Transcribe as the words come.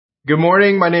Good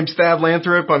morning. My name's Thad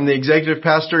Lathrop. I'm the executive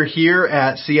pastor here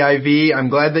at CIV. I'm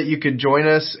glad that you could join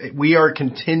us. We are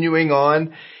continuing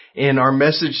on in our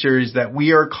message series that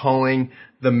we are calling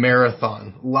the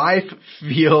marathon. Life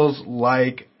feels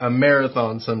like a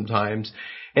marathon sometimes.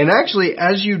 And actually,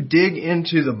 as you dig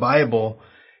into the Bible,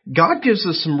 God gives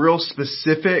us some real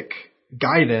specific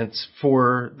guidance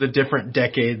for the different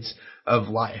decades of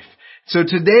life. So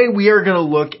today we are going to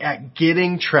look at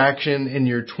getting traction in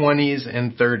your 20s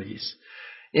and 30s.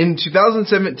 In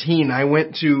 2017, I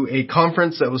went to a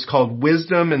conference that was called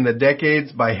Wisdom in the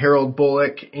Decades by Harold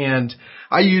Bullock, and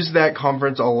I used that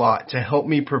conference a lot to help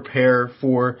me prepare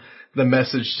for the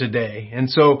message today. And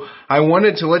so I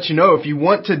wanted to let you know, if you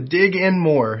want to dig in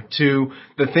more to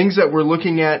the things that we're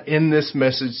looking at in this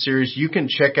message series, you can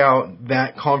check out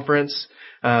that conference.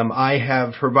 I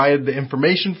have provided the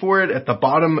information for it at the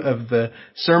bottom of the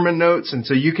sermon notes, and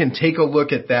so you can take a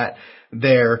look at that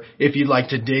there if you'd like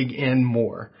to dig in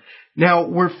more. Now,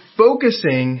 we're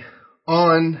focusing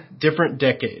on different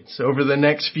decades over the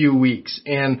next few weeks,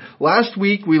 and last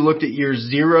week we looked at years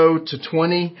 0 to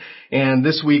 20, and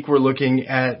this week we're looking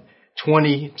at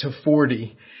 20 to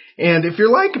 40. And if you're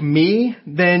like me,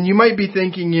 then you might be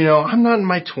thinking, I'm not in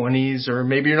my 20s, or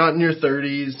maybe you're not in your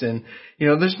 30s, and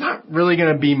there's not really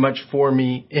going to be much for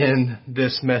me in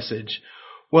this message.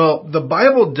 Well, the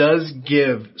Bible does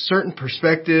give certain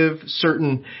perspective,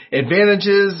 certain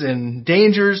advantages and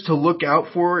dangers to look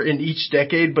out for in each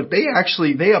decade, but they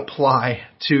apply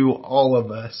to all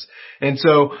of us. And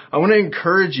so I want to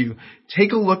encourage you,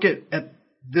 take a look at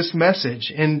this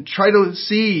message and try to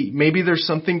see maybe there's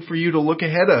something for you to look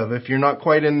ahead of if you're not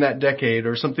quite in that decade,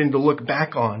 or something to look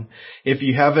back on if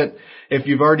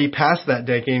you've already passed that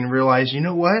decade and realize, you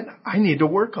know what, I need to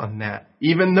work on that.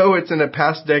 Even though it's in a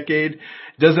past decade,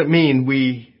 doesn't mean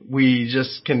we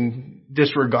just can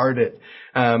disregard it.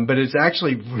 But it's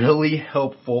actually really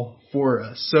helpful for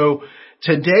us. So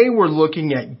today we're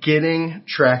looking at getting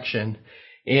traction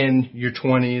in your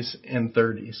 20s and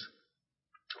 30s.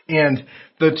 And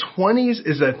the 20s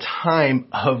is a time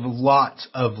of lots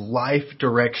of life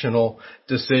directional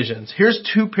decisions. Here's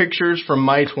two pictures from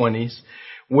my 20s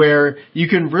where you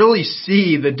can really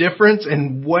see the difference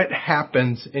in what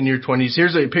happens in your 20s.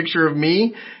 Here's a picture of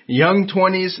me, young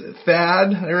 20s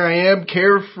Thad. There I am,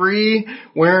 carefree,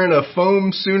 wearing a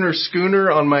foam Sooner schooner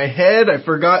on my head. I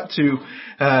forgot to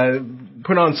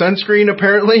put on sunscreen,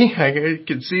 apparently. I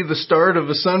could see the start of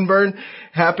a sunburn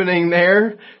happening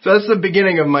there. So that's the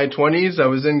beginning of my 20s. I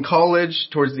was in college,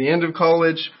 towards the end of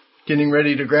college, getting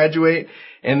ready to graduate.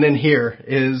 And then here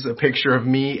is a picture of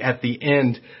me at the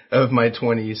end of my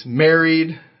 20s,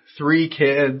 married, 3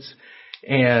 kids,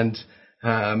 and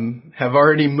have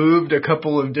already moved a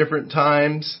couple of different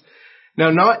times.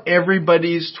 Now, not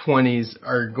everybody's 20s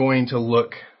are going to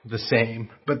look the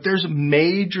same, but there's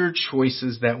major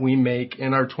choices that we make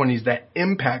in our 20s that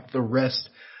impact the rest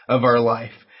of our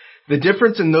life. The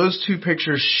difference in those two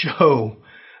pictures show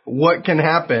what can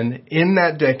happen in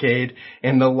that decade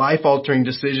and the life-altering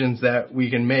decisions that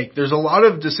we can make. There's a lot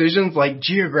of decisions, like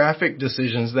geographic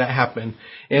decisions, that happen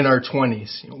in our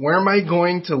 20s. Where am I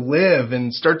going to live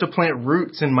and start to plant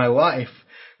roots in my life?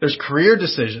 There's career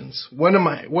decisions.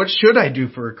 What should I do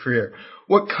for a career?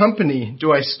 What company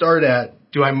do I start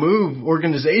at? Do I move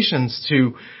organizations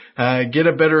to get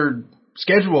a better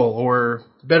schedule or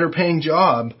better paying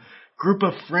job? Group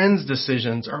of friends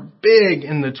decisions are big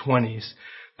in the 20s.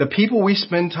 The people we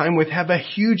spend time with have a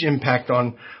huge impact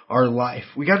on our life.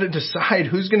 We got to decide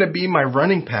who's going to be my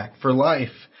running pack for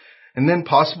life. And then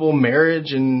possible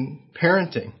marriage and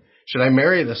parenting. Should I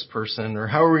marry this person? Or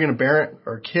how are we going to parent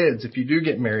our kids if you do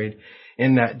get married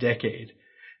in that decade?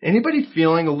 Anybody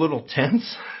feeling a little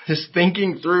tense? Just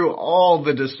thinking through all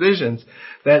the decisions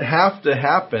that have to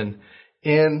happen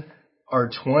in our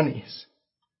 20s.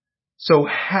 So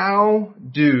how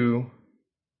do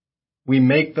we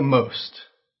make the most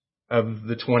of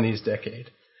the 20s decade?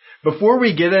 Before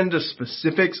we get into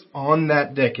specifics on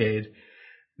that decade,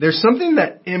 there's something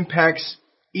that impacts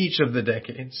each of the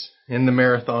decades in the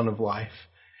marathon of life.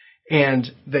 And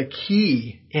the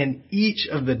key in each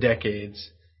of the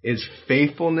decades is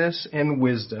faithfulness and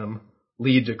wisdom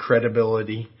lead to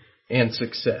credibility and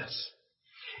success.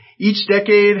 Each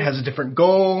decade has a different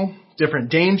goal, different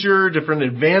danger, different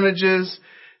advantages,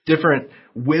 different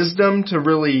wisdom to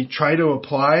really try to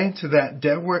apply to that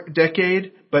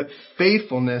decade, but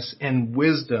faithfulness and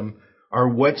wisdom are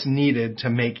what's needed to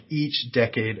make each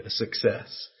decade a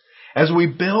success. As we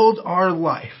build our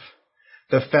life,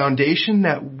 the foundation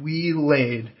that we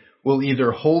laid will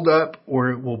either hold up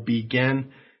or it will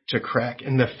begin to crack.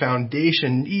 And the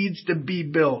foundation needs to be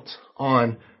built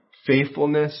on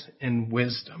faithfulness, and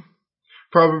wisdom.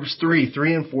 Proverbs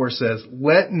 3:3-4 says,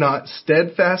 "Let not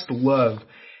steadfast love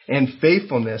and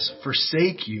faithfulness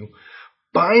forsake you.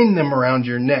 Bind them around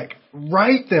your neck.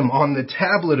 Write them on the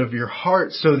tablet of your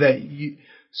heart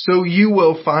so you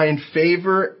will find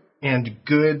favor and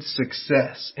good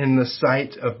success in the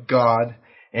sight of God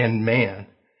and man."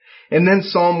 And then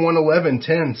Psalm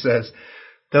 111:10 says,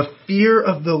 "The fear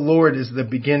of the Lord is the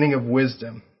beginning of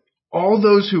wisdom. All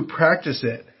those who practice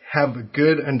it have a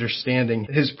good understanding.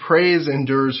 His praise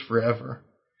endures forever."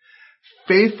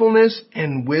 Faithfulness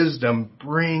and wisdom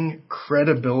bring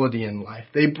credibility in life.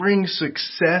 They bring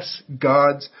success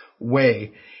God's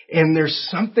way. And there's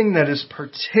something that is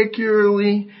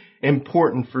particularly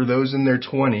important for those in their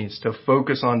 20s to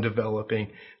focus on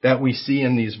developing that we see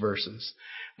in these verses.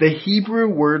 The Hebrew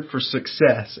word for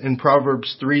success in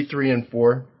Proverbs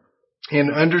 3:3-4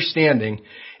 and understanding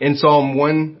in Psalm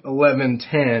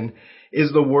 111:10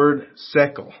 is the word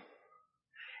sekel.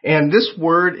 And this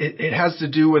word, it has to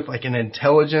do with like an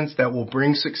intelligence that will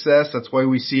bring success. That's why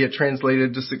we see it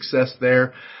translated to success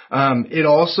there. It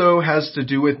also has to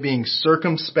do with being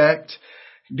circumspect,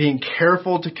 being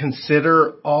careful to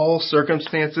consider all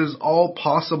circumstances, all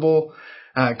possible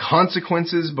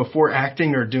consequences before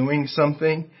acting or doing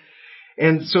something.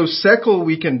 And so sekel,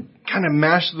 we can kind of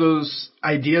mash those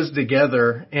ideas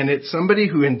together, and it's somebody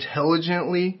who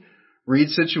intelligently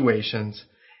reads situations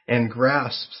and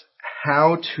grasps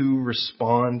how to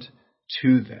respond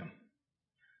to them.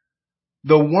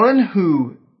 The one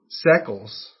who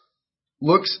sekels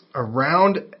looks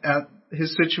around at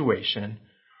his situation,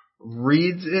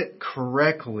 reads it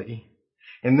correctly,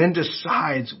 and then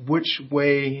decides which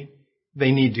way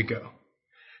they need to go.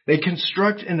 They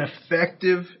construct an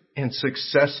effective and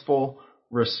successful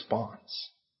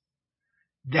response.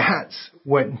 That's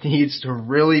what needs to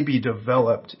really be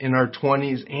developed in our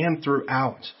 20s and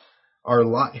throughout our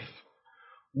life.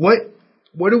 What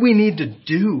do we need to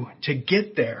do to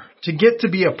get there? To get to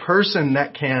be a person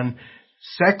that can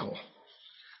sekel?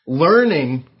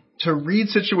 Learning to read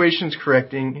situations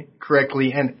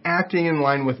correctly and acting in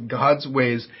line with God's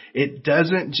ways, it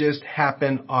doesn't just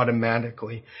happen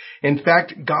automatically. In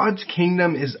fact, God's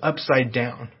kingdom is upside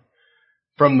down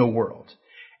from the world.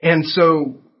 And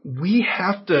so we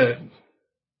have to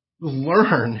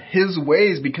learn His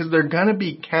ways because they're going to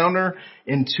be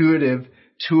counterintuitive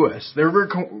to us. They're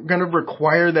going to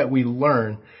require that we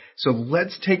learn. So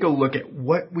let's take a look at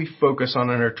what we focus on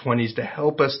in our 20s to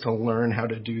help us to learn how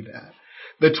to do that.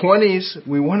 The 20s,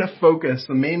 we want to focus,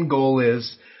 the main goal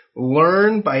is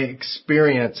learn by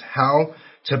experience how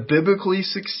to biblically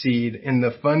succeed in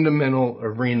the fundamental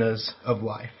arenas of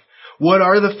life. What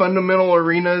are the fundamental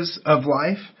arenas of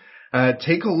life?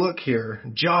 Take a look here.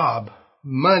 Job,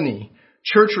 money,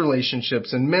 church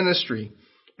relationships and ministry,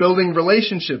 building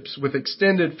relationships with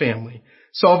extended family,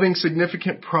 solving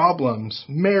significant problems,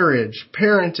 marriage,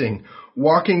 parenting,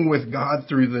 walking with God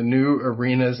through the new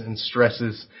arenas and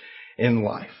stresses in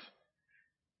life.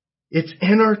 It's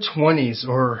in our 20s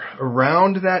or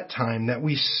around that time that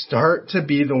we start to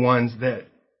be the ones that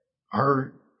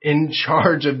are in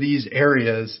charge of these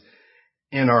areas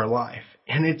in our life.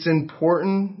 And it's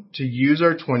important to use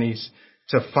our 20s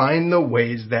to find the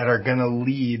ways that are going to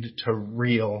lead to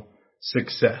real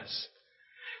success.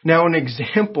 Now, an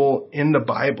example in the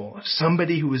Bible of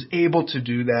somebody who was able to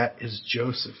do that is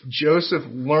Joseph. Joseph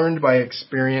learned by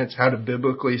experience how to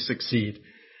biblically succeed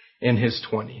in his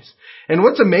 20s. And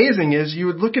what's amazing is you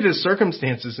would look at his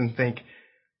circumstances and think,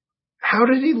 how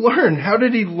did he learn? How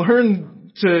did he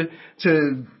learn to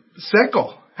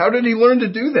sekel? How did he learn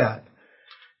to do that?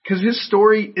 Because his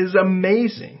story is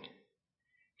amazing.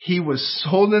 He was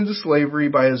sold into slavery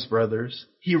by his brothers.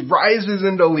 He rises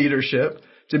into leadership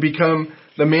to become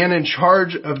the man in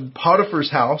charge of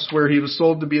Potiphar's house where he was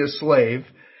sold to be a slave.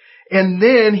 And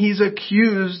then he's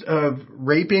accused of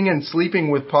raping and sleeping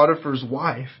with Potiphar's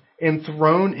wife and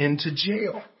thrown into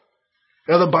jail.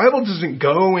 Now, the Bible doesn't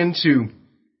go into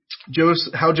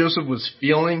how Joseph was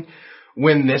feeling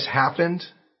when this happened,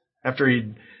 after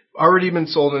he'd already been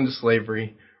sold into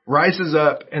slavery, rises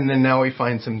up, and then now he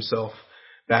finds himself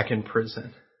back in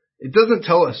prison. It doesn't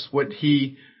tell us what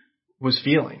he was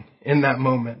feeling in that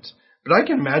moment. But I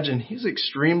can imagine he's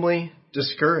extremely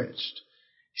discouraged.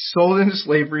 He's sold into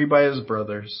slavery by his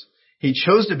brothers. He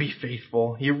chose to be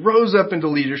faithful. He rose up into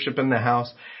leadership in the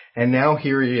house. And now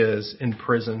here he is in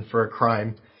prison for a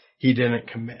crime he didn't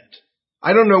commit.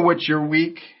 I don't know what your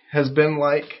week has been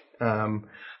like. I've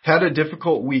had a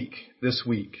difficult week this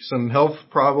week. Some health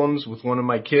problems with one of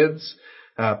my kids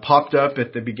popped up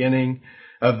at the beginning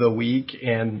of the week,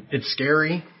 and it's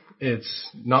scary. It's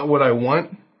not what I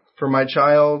want for my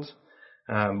child.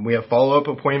 We have follow-up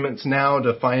appointments now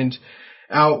to find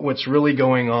out what's really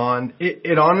going on.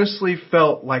 It honestly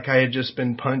felt like I had just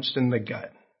been punched in the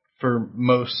gut for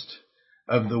most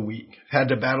of the week. Had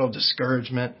to battle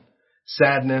discouragement,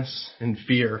 sadness, and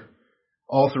fear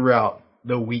all throughout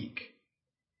the week.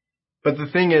 But the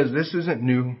thing is, this isn't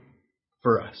new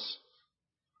for us.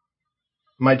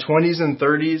 My 20s and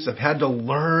 30s, I've had to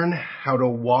learn how to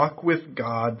walk with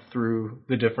God through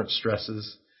the different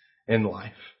stresses in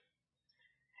life.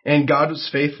 And God was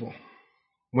faithful.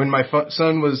 When my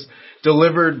son was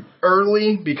delivered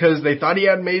early because they thought he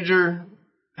had major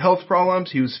health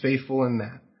problems, he was faithful in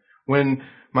that. When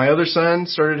my other son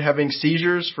started having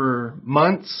seizures for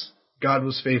months, God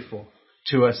was faithful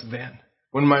to us then.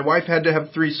 When my wife had to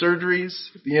have 3 surgeries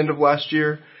at the end of last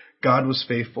year, God was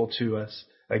faithful to us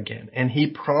again. And He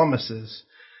promises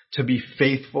to be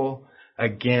faithful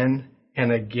again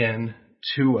and again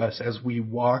to us as we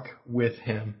walk with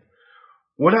Him.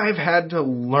 What I've had to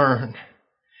learn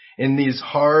in these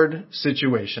hard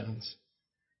situations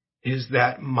is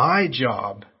that my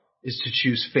job is to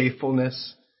choose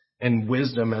faithfulness and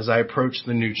wisdom as I approach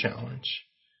the new challenge.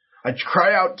 I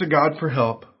cry out to God for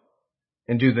help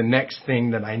and do the next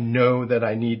thing that I know that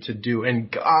I need to do.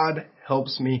 And God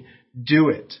helps me do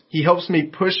it. He helps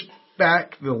me push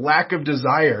back the lack of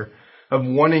desire of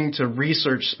wanting to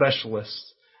research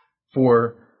specialists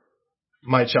for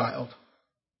my child.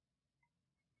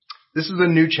 This is a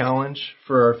new challenge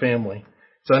for our family.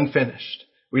 It's unfinished.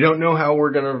 We don't know how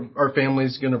our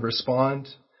family's going to respond.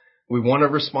 We want to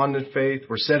respond in faith.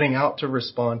 We're setting out to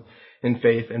respond in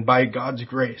faith. And by God's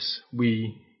grace,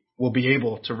 we will be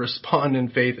able to respond in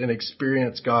faith and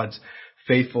experience God's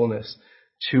faithfulness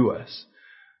to us.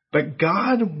 But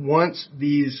God wants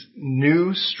these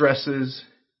new stresses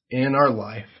in our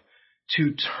life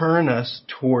to turn us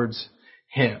towards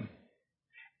Him.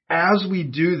 As we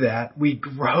do that, we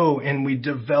grow and we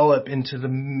develop into the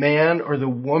man or the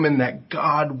woman that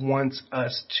God wants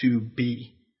us to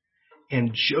be.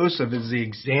 And Joseph is the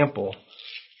example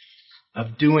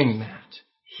of doing that.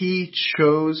 He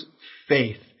chose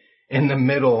faith in the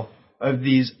middle of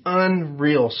these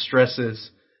unreal stresses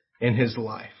in his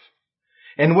life.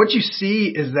 And what you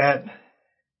see is that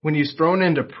when he's thrown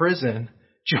into prison,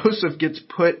 Joseph gets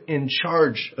put in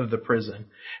charge of the prison.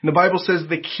 And the Bible says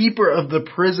the keeper of the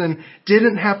prison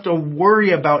didn't have to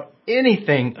worry about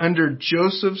anything under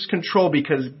Joseph's control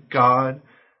because God,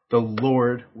 the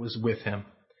Lord, was with him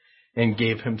and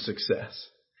gave him success.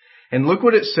 And look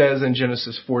what it says in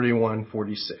Genesis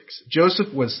 41:46.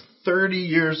 Joseph was 30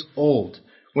 years old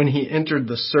when he entered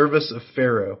the service of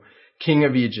Pharaoh, king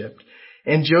of Egypt.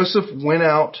 And Joseph went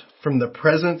out from the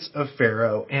presence of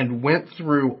Pharaoh and went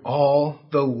through all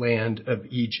the land of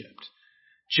Egypt.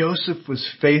 Joseph was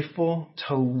faithful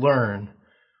to learn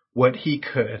what he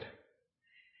could.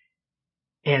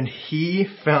 And he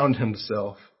found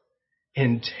himself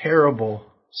in terrible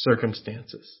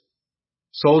circumstances.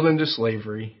 Sold into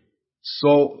slavery,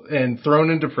 and thrown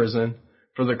into prison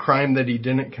for the crime that he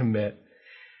didn't commit.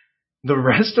 The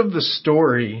rest of the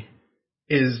story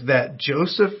is that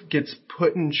Joseph gets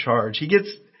put in charge.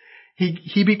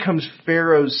 He becomes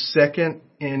Pharaoh's second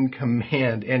in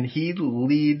command, and he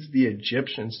leads the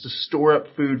Egyptians to store up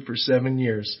food for 7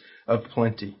 years of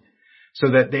plenty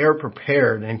so that they are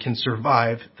prepared and can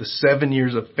survive the 7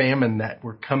 years of famine that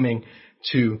were coming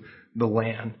to the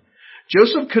land.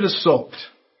 Joseph could have sulked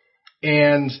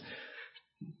and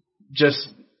just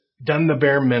done the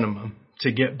bare minimum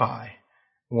to get by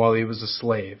while he was a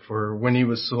slave or when he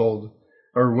was sold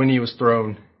or when he was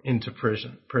thrown into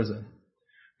prison.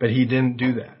 But he didn't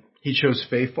do that. He chose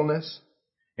faithfulness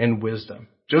and wisdom.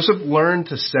 Joseph learned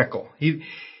to sekel.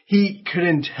 He could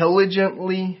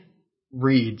intelligently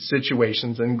read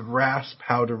situations and grasp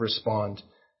how to respond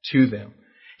to them.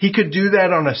 He could do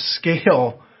that on a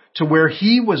scale to where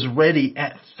he was ready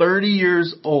at 30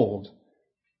 years old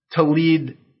to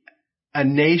lead a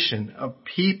nation of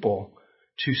people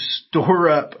to store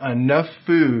up enough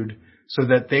food so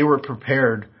that they were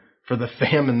prepared for the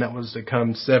famine that was to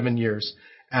come 7 years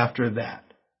after that.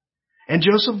 And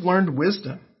Joseph learned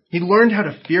wisdom. He learned how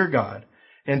to fear God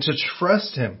and to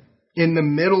trust Him in the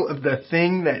middle of the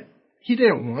thing that he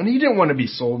didn't want. He didn't want to be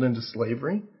sold into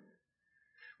slavery.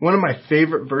 One of my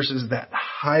favorite verses that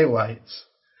highlights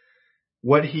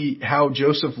how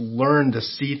Joseph learned to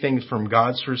see things from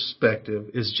God's perspective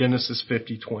is Genesis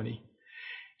 50:20.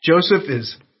 Joseph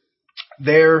is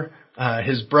there.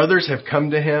 His brothers have come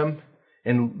to him,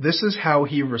 and this is how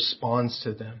he responds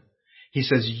to them. He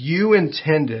says, "You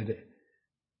intended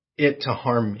it to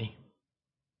harm me,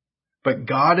 but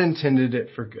God intended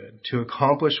it for good, to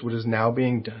accomplish what is now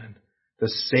being done, the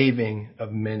saving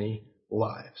of many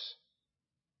lives.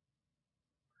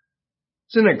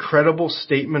 It's an incredible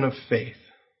statement of faith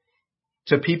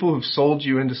to people who've sold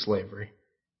you into slavery.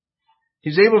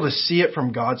 He's able to see it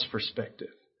from God's perspective.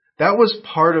 That was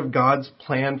part of God's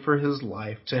plan for his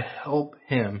life, to help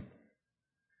him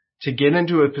to get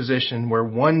into a position where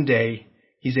one day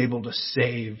he's able to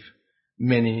save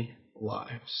many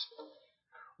lives.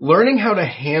 Learning how to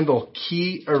handle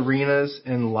key arenas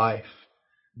in life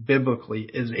biblically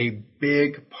is a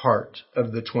big part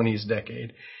of the 20s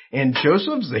decade. And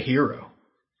Joseph's the hero.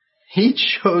 He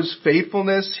chose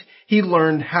faithfulness. He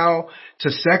learned how to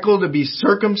settle, to be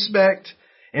circumspect.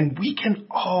 And we can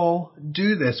all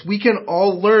do this. We can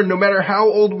all learn, no matter how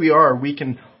old we are, we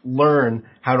can learn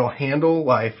how to handle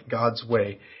life God's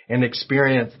way and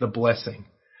experience the blessing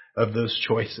of those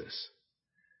choices.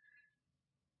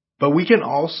 But we can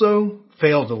also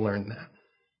fail to learn that.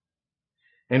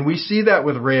 And we see that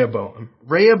with Rehoboam.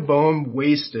 Rehoboam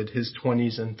wasted his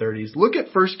 20s and 30s. Look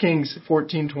at 1 Kings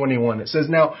 14:21. It says,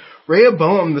 "Now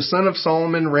Rehoboam, the son of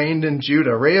Solomon, reigned in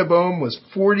Judah. Rehoboam was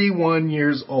 41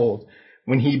 years old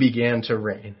when he began to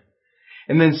reign."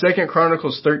 And then 2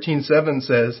 Chronicles 13:7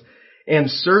 says, "And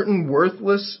certain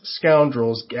worthless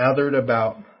scoundrels gathered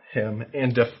about him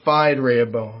and defied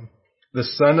Rehoboam, the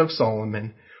son of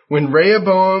Solomon, when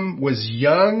Rehoboam was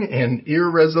young and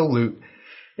irresolute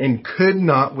and could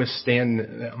not withstand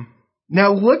them."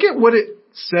 Now look at what it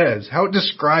says, how it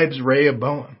describes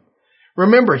Rehoboam.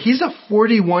 Remember, he's a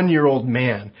 41-year-old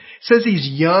man. It says he's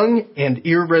young and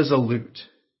irresolute.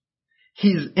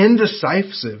 He's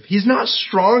indecisive. He's not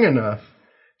strong enough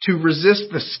to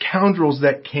resist the scoundrels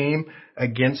that came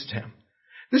against him.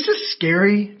 This is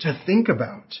scary to think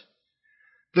about.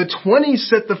 The 20s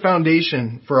set the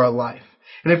foundation for our life.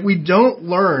 And if we don't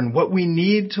learn what we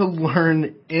need to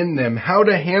learn in them, how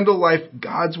to handle life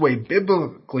God's way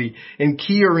biblically in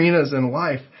key arenas in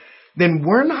life, then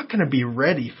we're not going to be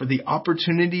ready for the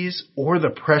opportunities or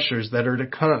the pressures that are to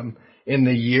come in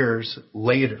the years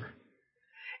later.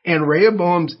 And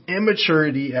Rehoboam's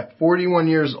immaturity at 41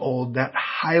 years old, that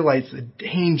highlights the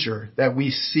danger that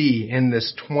we see in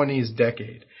this 20s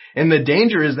decade. And the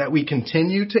danger is that we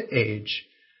continue to age,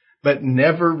 but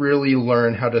never really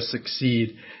learn how to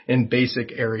succeed in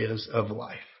basic areas of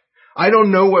life. I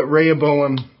don't know what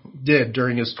Rehoboam did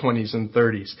during his 20s and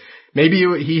 30s. Maybe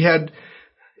he had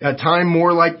a time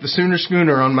more like the Sooner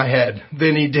Schooner on my head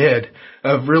than he did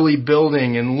of really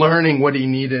building and learning what he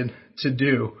needed to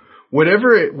do.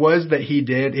 Whatever it was that he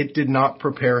did, it did not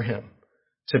prepare him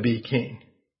to be king.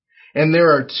 And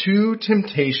there are two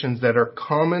temptations that are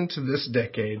common to this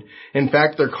decade. In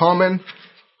fact, they're common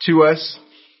to us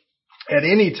at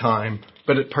any time,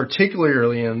 but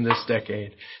particularly in this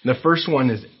decade. And the first one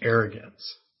is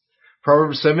arrogance.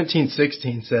 Proverbs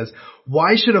 17:16 says,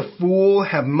 "Why should a fool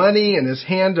have money in his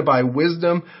hand to buy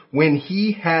wisdom when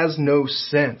he has no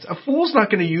sense?" A fool's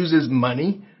not going to use his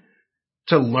money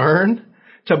to learn,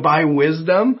 to buy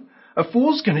wisdom. A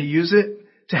fool's going to use it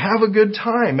to have a good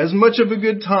time, as much of a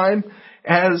good time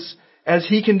as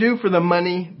he can do for the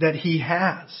money that he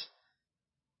has.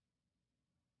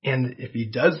 And if he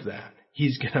does that,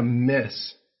 he's going to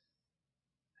miss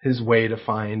his way to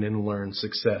find and learn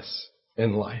success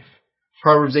in life.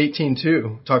 Proverbs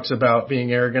 18:2 talks about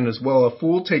being arrogant as well. "A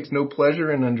fool takes no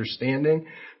pleasure in understanding,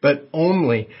 but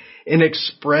only in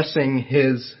expressing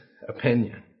his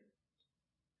opinion."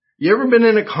 You ever been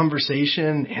in a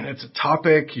conversation and it's a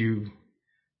topic you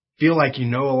feel like you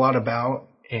know a lot about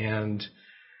and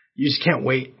you just can't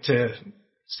wait to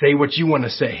say what you want to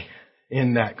say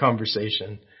in that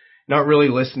conversation? Not really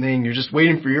listening. You're just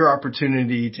waiting for your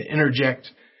opportunity to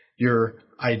interject your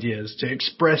ideas, to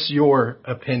express your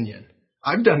opinion.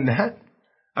 I've done that.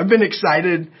 I've been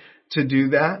excited to do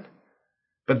that.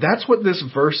 But that's what this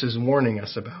verse is warning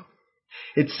us about.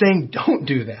 It's saying don't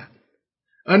do that.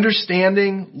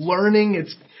 Understanding, learning,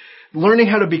 it's learning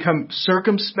how to become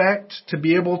circumspect, to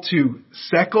be able to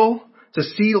settle, to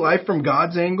see life from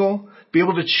God's angle, be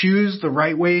able to choose the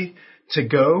right way to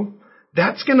go.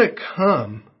 That's going to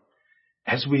come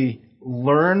as we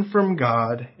learn from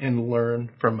God and learn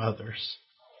from others.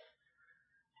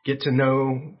 Get to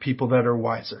know people that are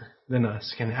wiser than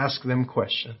us, can ask them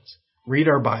questions, read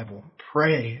our Bible,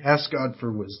 pray, ask God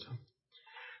for wisdom.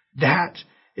 That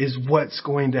is what's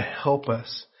going to help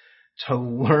us to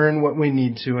learn what we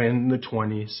need to in the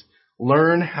 20s,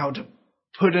 learn how to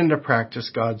put into practice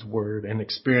God's word and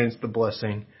experience the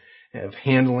blessing of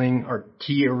handling our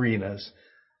key arenas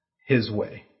His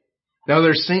way. Now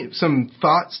there's some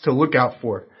thoughts to look out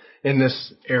for in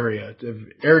this area,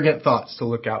 arrogant thoughts to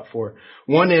look out for.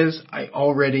 One is, I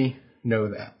already know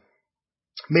that.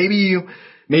 Maybe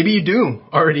you do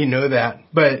already know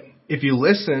that, but if you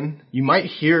listen, you might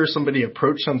hear somebody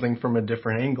approach something from a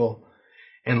different angle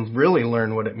and really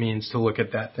learn what it means to look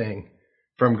at that thing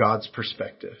from God's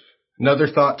perspective. Another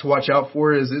thought to watch out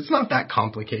for is it's not that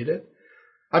complicated.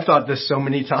 I've thought this so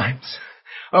many times.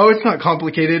 Oh, it's not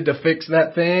complicated to fix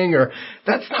that thing, or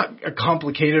that's not a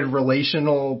complicated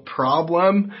relational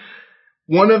problem.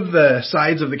 One of the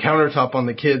sides of the countertop on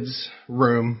the kids'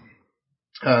 room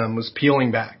was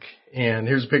peeling back, and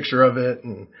here's a picture of it.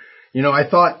 And I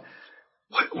thought,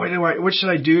 what should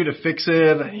I do to fix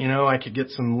it? I could get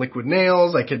some liquid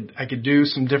nails. I could do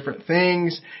some different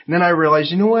things. And then I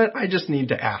realized, I just need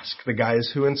to ask the guys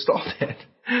who installed it.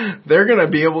 They're going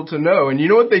to be able to know. And you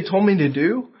know what they told me to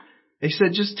do? They said,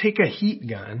 just take a heat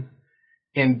gun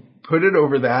and put it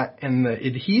over that, and the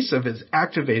adhesive is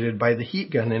activated by the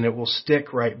heat gun, and it will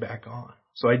stick right back on.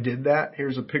 So I did that.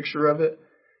 Here's a picture of it.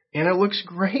 And it looks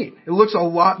great. It looks a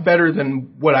lot better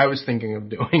than what I was thinking of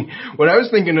doing. What I was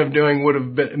thinking of doing would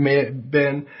have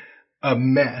been a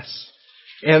mess.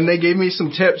 And they gave me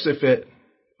some tips if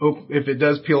it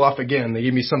does peel off again. They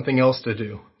gave me something else to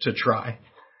do, to try.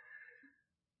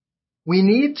 We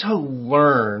need to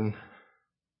learn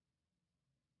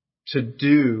to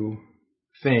do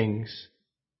things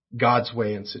God's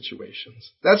way in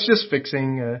situations. That's just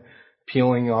fixing a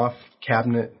peeling off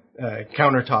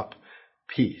countertop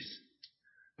piece.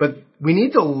 But we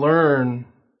need to learn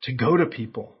to go to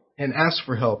people and ask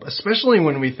for help, especially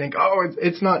when we think, oh,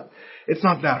 it's not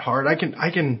that hard. I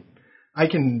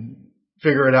can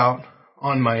figure it out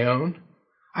on my own.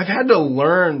 I've had to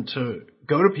learn to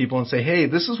go to people and say, hey,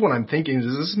 this is what I'm thinking.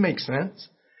 Does this make sense?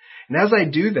 And as I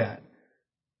do that,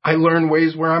 I learn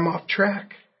ways where I'm off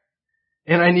track.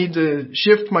 And I need to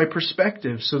shift my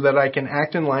perspective so that I can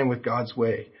act in line with God's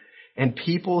way. And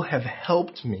people have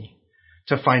helped me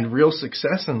to find real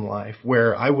success in life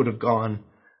where I would have gone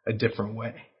a different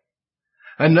way.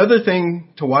 Another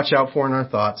thing to watch out for in our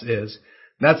thoughts is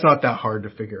that's not that hard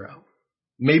to figure out.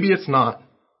 Maybe it's not.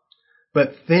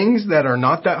 But things that are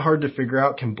not that hard to figure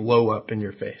out can blow up in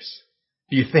your face.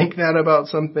 If you think that about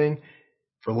something,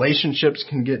 relationships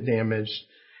can get damaged.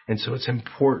 And so it's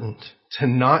important to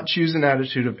not choose an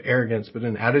attitude of arrogance, but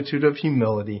an attitude of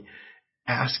humility,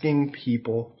 asking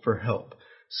people for help,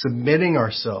 submitting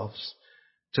ourselves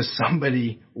to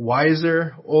somebody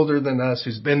wiser, older than us,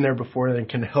 who's been there before and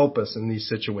can help us in these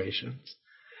situations.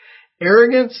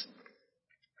 Arrogance is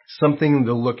something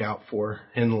to look out for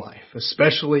in life,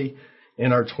 especially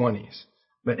in our 20s.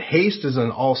 But haste is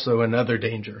also another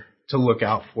danger to look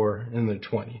out for in the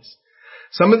 20s.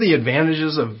 Some of the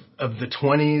advantages of the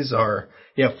 20s are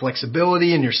you have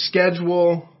flexibility in your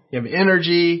schedule, you have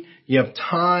energy, you have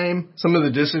time. Some of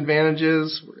the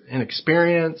disadvantages, we're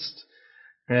inexperienced,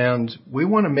 and we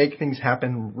want to make things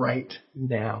happen right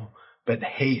now. But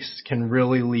haste can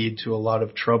really lead to a lot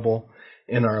of trouble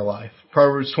in our life.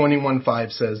 Proverbs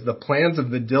 21:5 says, the plans of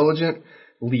the diligent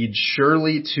lead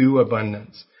surely to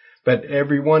abundance, but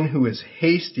everyone who is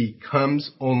hasty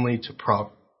comes only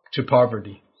to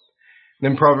poverty.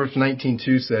 Then Proverbs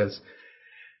 19:2 says,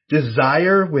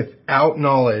 desire without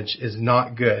knowledge is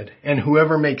not good, and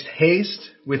whoever makes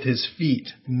haste with his feet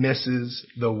misses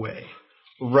the way.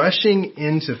 Rushing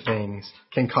into things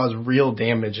can cause real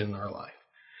damage in our life.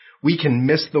 We can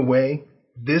miss the way.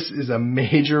 This is a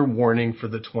major warning for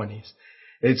the 20s.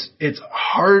 It's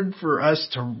hard for us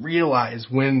to realize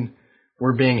when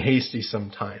we're being hasty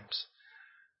sometimes.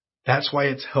 That's why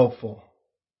it's helpful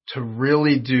to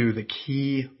really do the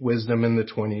key wisdom in the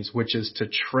 20s, which is to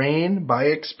train by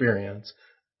experience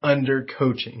under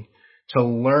coaching to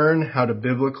learn how to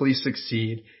biblically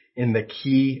succeed in the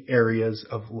key areas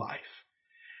of life.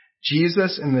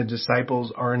 Jesus and the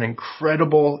disciples are an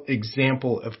incredible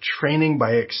example of training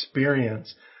by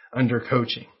experience under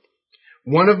coaching.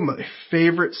 One of my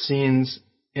favorite scenes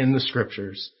in the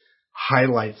scriptures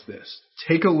highlights this.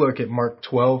 Take a look at Mark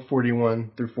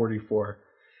 12:41 through 44.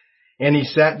 And he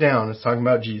sat down, it's talking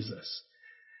about Jesus.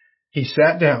 He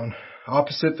sat down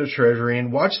opposite the treasury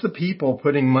and watched the people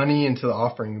putting money into the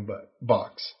offering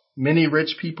box. Many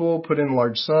rich people put in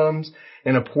large sums,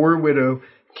 and a poor widow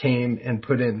came and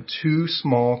put in 2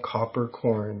 small copper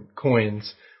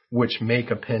coins, which make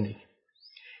a penny.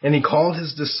 And he called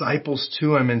his disciples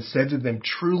to him and said to them,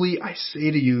 truly I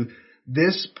say to you,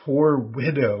 this poor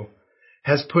widow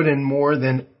has put in more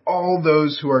than all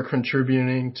those who are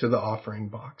contributing to the offering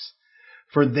box.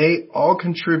 For they all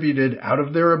contributed out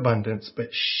of their abundance, but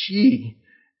she,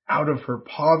 out of her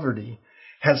poverty,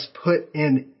 has put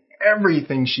in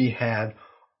everything she had,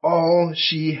 all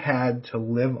she had to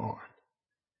live on.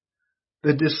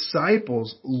 The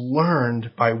disciples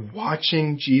learned by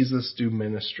watching Jesus do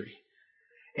ministry.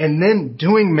 and then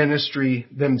doing ministry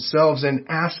themselves and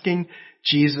asking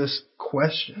Jesus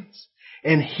questions.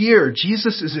 And here,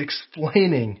 Jesus is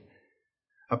explaining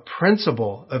a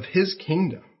principle of his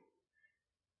kingdom.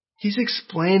 He's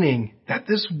explaining that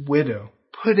this widow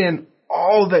put in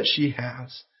all that she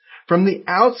has. From the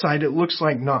outside, it looks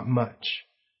like not much.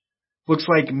 Looks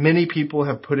like many people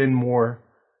have put in more.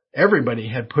 Everybody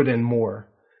had put in more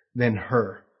than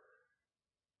her.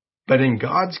 But in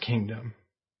God's kingdom,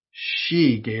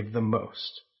 she gave the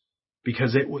most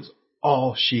because it was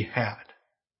all she had.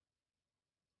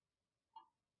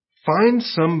 Find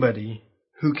somebody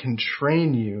who can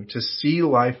train you to see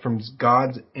life from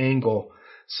God's angle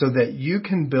so that you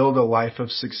can build a life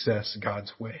of success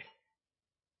God's way.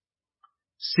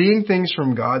 Seeing things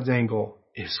from God's angle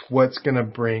is what's going to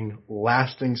bring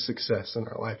lasting success in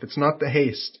our life. It's not the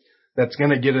haste that's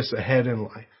going to get us ahead in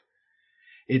life.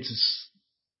 It's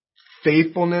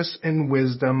faithfulness and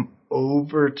wisdom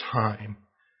over time,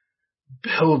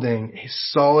 building a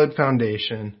solid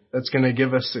foundation that's going to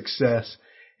give us success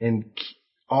in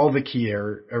all the key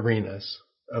arenas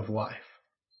of life.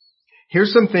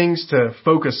 Here's some things to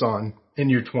focus on in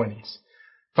your 20s.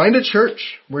 Find a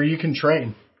church where you can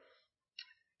train.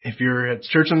 If you're at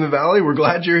Church in the Valley, we're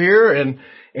glad you're here,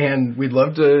 and we'd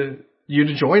love you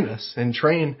to join us and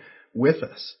train with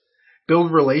us.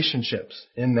 Build relationships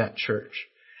in that church.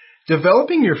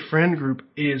 Developing your friend group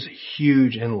is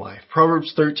huge in life.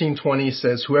 Proverbs 13:20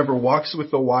 says, "Whoever walks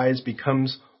with the wise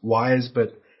becomes wise,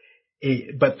 but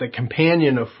the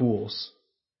companion of fools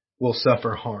will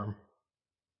suffer harm."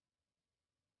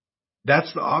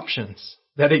 That's the options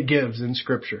that it gives in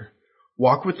Scripture.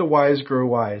 Walk with the wise, grow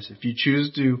wise. If you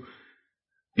choose to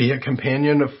be a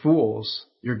companion of fools,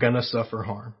 you're going to suffer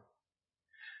harm.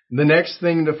 The next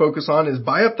thing to focus on is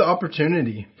buy up the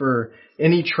opportunity for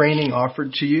any training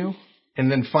offered to you,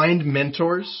 and then find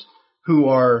mentors who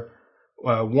are,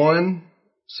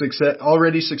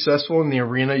 already successful in the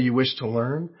arena you wish to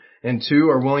learn, and two,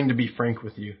 are willing to be frank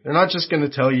with you. They're not just going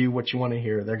to tell you what you want to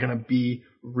hear. They're going to be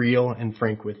real and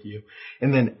frank with you.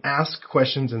 And then ask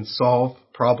questions and solve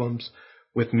problems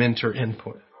with mentor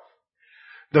input.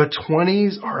 The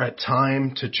 20s are a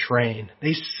time to train.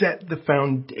 They set the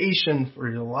foundation for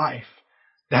your life.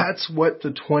 That's what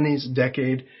the 20s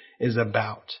decade is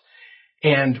about.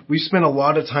 And we spent a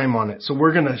lot of time on it. So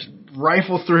we're going to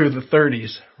rifle through the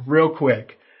 30s real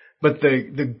quick. But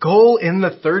the goal in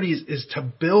the 30s is to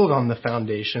build on the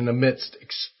foundation amidst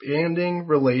expanding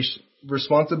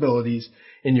responsibilities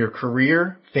in your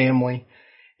career, family,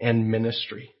 and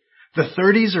ministry. The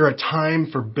 30s are a time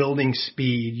for building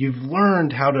speed. You've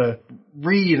learned how to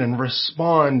read and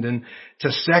respond and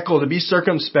to to be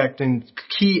circumspect in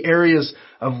key areas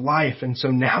of life. And so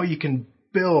now you can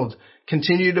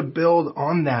continue to build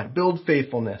on that, build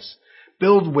faithfulness,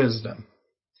 build wisdom,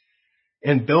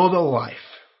 and build a life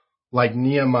like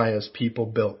Nehemiah's people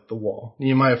built the wall.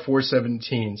 Nehemiah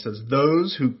 4:17 says,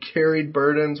 "Those who carried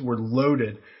burdens were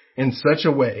loaded in such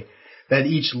a way that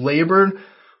each labored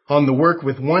on the work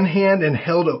with one hand and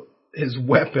held his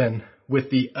weapon with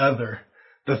the other."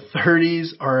 The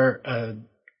 30s are a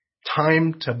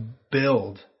time to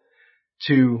build,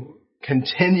 to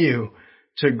continue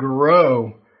to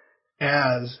grow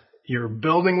as you're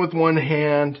building with one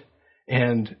hand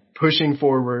and pushing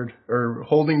forward or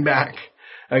holding back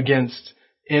against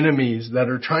enemies that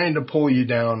are trying to pull you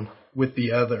down with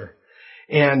the other.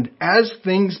 And as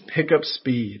things pick up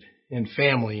speed in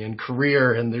family and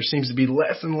career, and there seems to be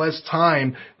less and less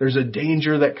time, there's a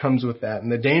danger that comes with that.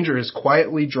 And the danger is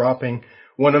quietly dropping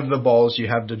one of the balls you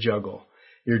have to juggle: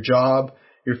 your job,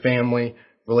 your family,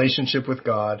 relationship with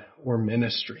God, or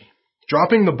ministry.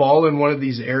 Dropping the ball in one of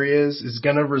these areas is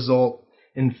going to result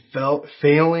in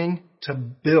failing to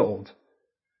build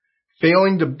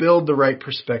the right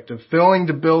perspective, failing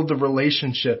to build the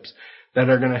relationships that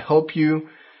are going to help you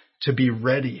to be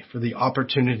ready for the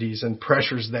opportunities and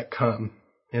pressures that come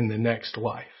in the next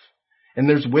life. And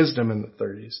there's wisdom in the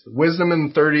 30s. The wisdom in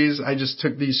the 30s, I just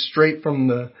took these straight from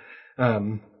the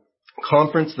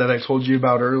conference that I told you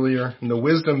about earlier. And the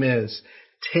wisdom is,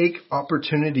 take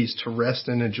opportunities to rest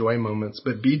and enjoy moments,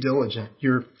 but be diligent.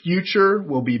 Your future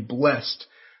will be blessed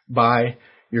by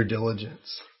your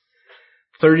diligence.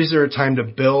 30s are a time to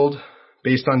build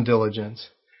based on diligence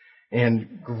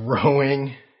and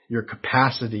growing your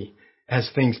capacity as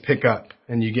things pick up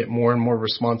and you get more and more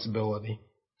responsibility.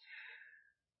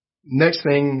 Next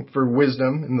thing for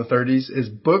wisdom in the 30s is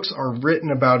books are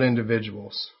written about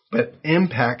individuals, but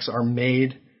impacts are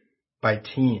made by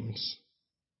teams.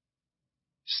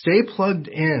 Stay plugged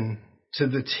in to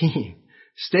the team.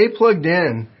 Stay plugged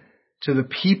in to the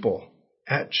people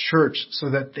at church so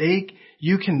that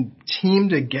you can team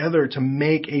together to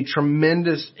make a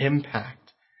tremendous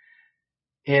impact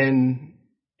in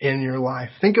your life.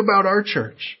 Think about our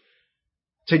church.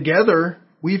 Together,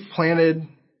 we've planted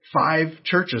 5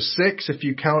 churches, 6 if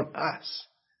you count us.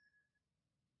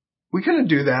 We couldn't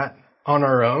do that on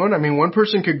our own. I mean, one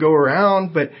person could go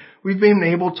around, but we've been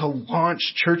able to launch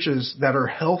churches that are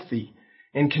healthy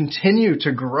and continue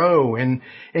to grow and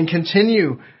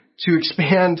continue to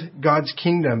expand God's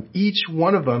kingdom, each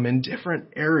one of them in different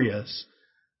areas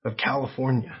of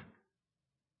California.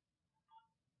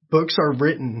 Books are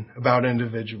written about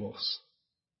individuals,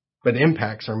 but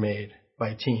impacts are made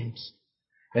by teams.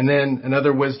 And then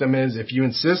another wisdom is if you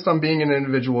insist on being an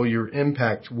individual, your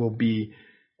impact will be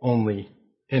only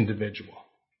individual.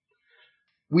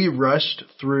 We rushed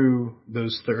through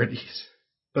those 30s,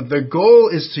 but the goal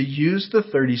is to use the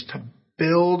 30s to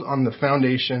build on the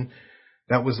foundation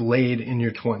that was laid in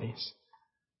your 20s.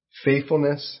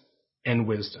 Faithfulness and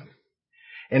wisdom.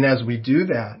 And as we do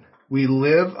that, we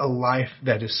live a life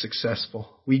that is successful.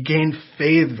 We gain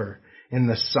favor in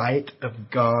the sight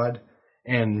of God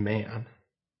and man.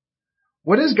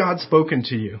 What has God spoken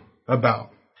to you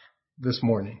about this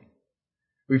morning?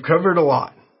 We've covered a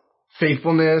lot.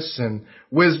 Faithfulness and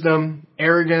wisdom,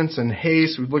 arrogance and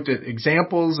haste. We've looked at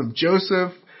examples of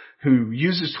Joseph, who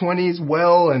used his 20s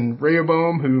well, and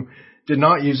Rehoboam, who did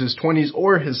not use his 20s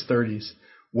or his 30s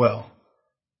well.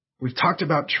 We've talked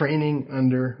about training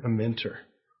under a mentor.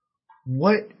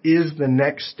 What is the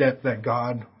next step that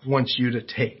God wants you to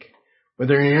take?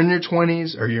 Whether you're in your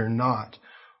 20s or you're not,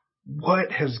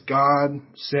 what has God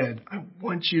said? I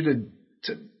want you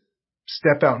to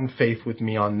step out in faith with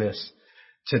me on this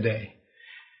today.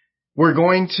 We're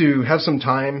going to have some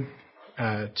time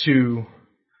to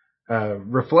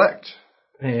reflect,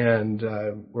 and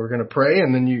we're going to pray,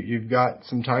 and then you've got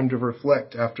some time to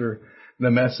reflect after the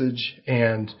message.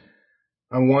 And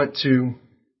I want to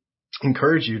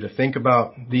encourage you to think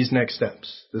about these next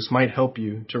steps. This might help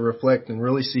you to reflect and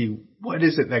really see what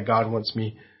is it that God wants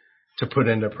me to put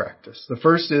into practice. The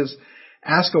first is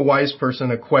ask a wise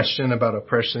person a question about a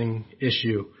pressing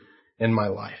issue in my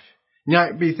life. You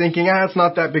might be thinking, it's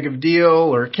not that big of a deal,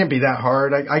 or it can't be that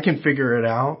hard. I can figure it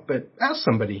out. But ask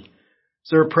somebody. Is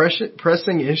there a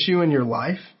pressing issue in your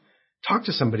life? Talk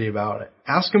to somebody about it.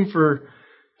 Ask them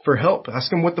for help.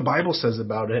 Ask them what the Bible says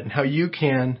about it and how you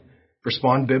can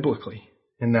respond biblically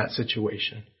in that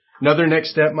situation. Another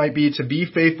next step might be to be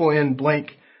faithful in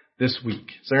blank this week.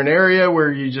 Is there an area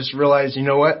where you just realize, you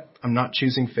know what? I'm not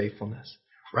choosing faithfulness.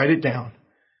 Write it down.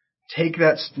 Take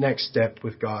that next step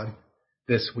with God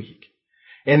this week.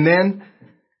 And then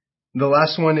the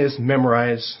last one is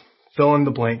memorize. Fill in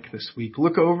the blank this week.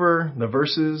 Look over the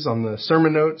verses on the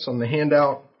sermon notes on the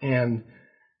handout and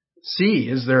see,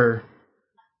 is there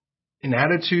an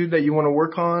attitude that you want to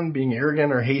work on, being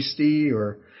arrogant or hasty,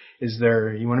 or is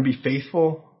there, you want to be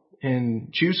faithful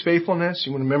and choose faithfulness?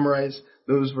 You want to memorize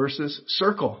those verses?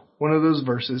 Circle one of those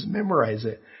verses, memorize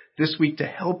it this week to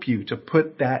help you to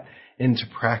put that into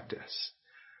practice.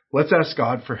 Let's ask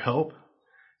God for help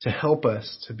to help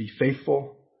us to be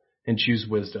faithful and choose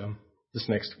wisdom this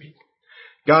next week.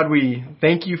 God, we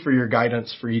thank you for your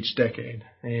guidance for each decade.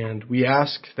 And we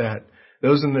ask that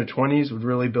those in their 20s would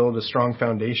really build a strong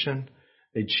foundation.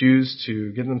 They choose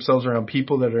to get themselves around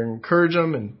people that encourage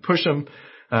them and push them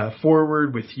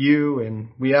forward with you. And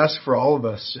we ask for all of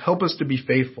us, help us to be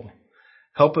faithful.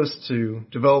 Help us to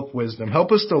develop wisdom.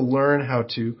 Help us to learn how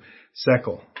to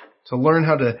settle, to learn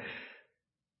how to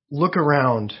look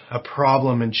around a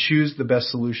problem and choose the best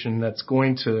solution that's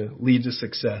going to lead to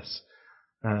success,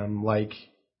 like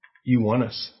you want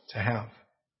us to have.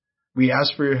 We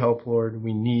ask for your help, Lord.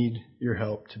 We need your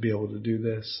help to be able to do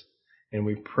this. And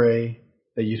we pray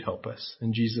that you'd help us.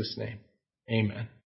 In Jesus' name, amen.